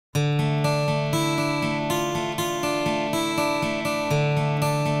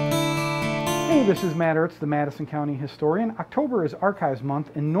Hey, this is Matt Urtz, the Madison County Historian. October is Archives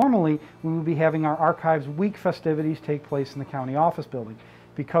Month, and normally we will be having our Archives Week festivities take place in the county office building.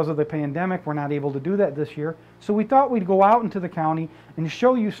 Because of the pandemic, we're not able to do that this year, so we thought we'd go out into the county and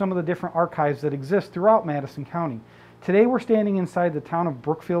show you some of the different archives that exist throughout Madison County. Today we're standing inside the town of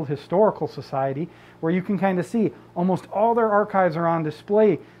Brookfield Historical Society, where you can kind of see almost all their archives are on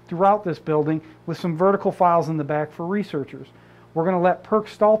display throughout this building with some vertical files in the back for researchers. We're going to let Perk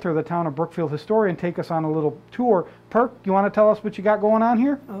Stalter, the town of Brookfield historian, take us on a little tour. Perk, you want to tell us what you got going on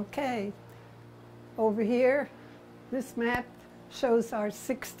here? Okay. Over here, this map shows our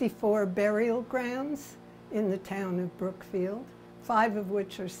 64 burial grounds in the town of Brookfield, 5 of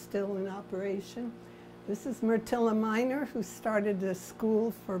which are still in operation. This is Myrtilla Minor, who started a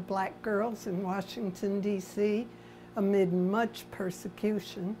school for black girls in Washington, D.C. amid much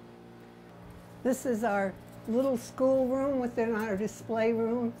persecution. This is our little school room within our display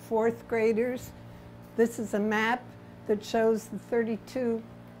room, 4th graders. This is a map that shows the 32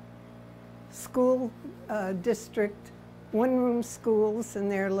 school district one-room schools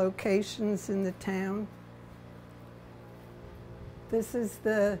and their locations in the town. This is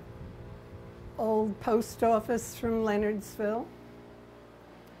the old post office from Leonardsville.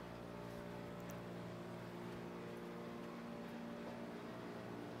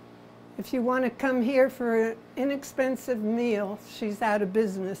 If you want to come here for an inexpensive meal, she's out of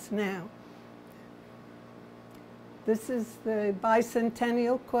business now. This is the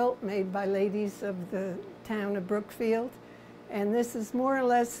bicentennial quilt made by ladies of the town of Brookfield, and this is more or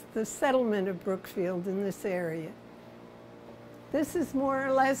less the settlement of Brookfield in this area. This is more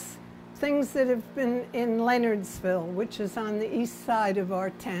or less things that have been in Leonardsville, which is on the east side of our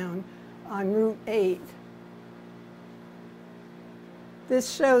town on Route 8. This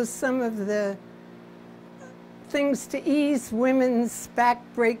shows some of the things to ease women's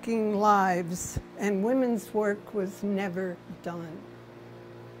back-breaking lives, and women's work was never done.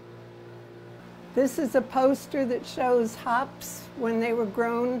 This is a poster that shows hops when they were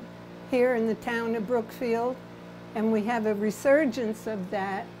grown here in the town of Brookfield, and we have a resurgence of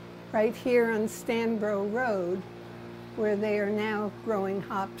that right here on Stanborough Road, where they are now growing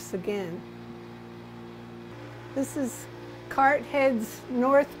hops again. This is Carthead's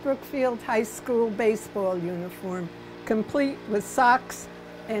North Brookfield High School baseball uniform, complete with socks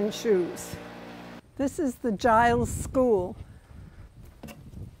and shoes. This is the Giles School,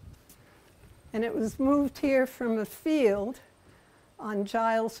 and it was moved here from a field on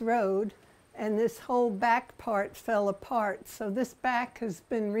Giles Road, and this whole back part fell apart, so this back has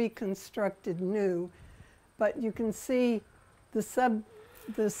been reconstructed new, but you can see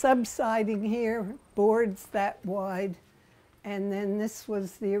the subsiding here, boards that wide, and then this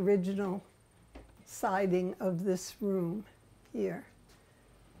was the original siding of this room here.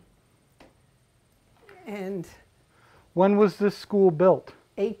 And when was this school built?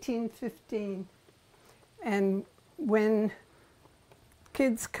 1815. And when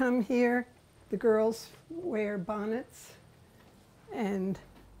kids come here, the girls wear bonnets and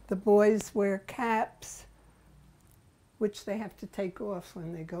the boys wear caps, which they have to take off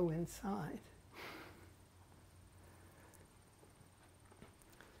when they go inside.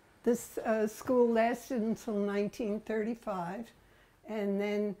 This school lasted until 1935, and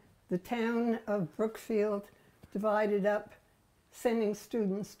then the town of Brookfield divided up, sending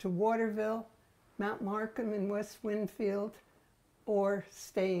students to Waterville, Mount Markham, and West Winfield, or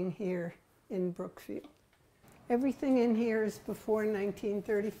staying here in Brookfield. Everything in here is before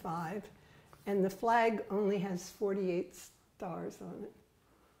 1935, and the flag only has 48 stars on it.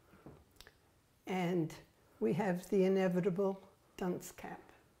 And we have the inevitable dunce cap,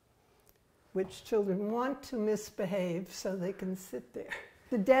 which children want to misbehave so they can sit there.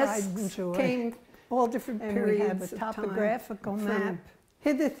 The desks came all different periods. We have a topographical map,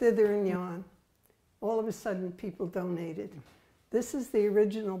 hither, thither, and yon. All of a sudden, people donated. This is the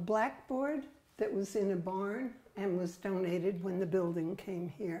original blackboard that was in a barn and was donated when the building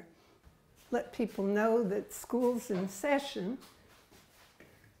came here. Let people know that school's in session.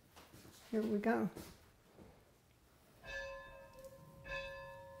 Here we go.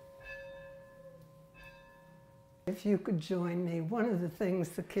 If you could join me, one of the things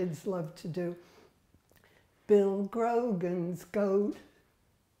the kids love to do. Bill Grogan's goat.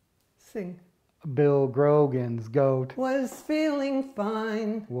 Sing. Bill Grogan's goat was feeling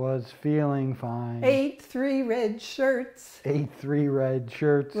fine. Was feeling fine. Ate 3 red shirts. Ate 3 red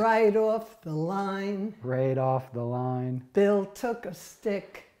shirts. Right off the line. Right off the line. Bill took a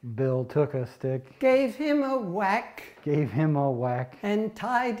stick. Bill took a stick. Gave him a whack. Gave him a whack. And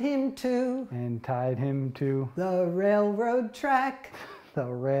tied him to. And tied him to. The railroad track. The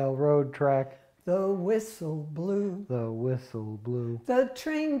railroad track. The whistle blew. The whistle blew. The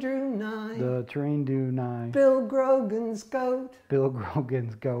train drew nigh. The train drew nigh. Bill Grogan's goat Bill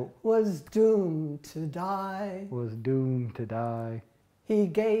Grogan's goat was doomed to die. was doomed to die. He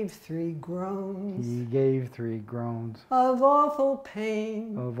gave 3 groans He gave 3 groans of awful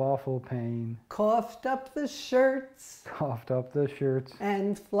pain, of awful pain, coughed up the shirts, coughed up the shirts,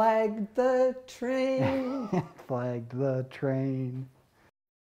 and flagged the train. flagged the train.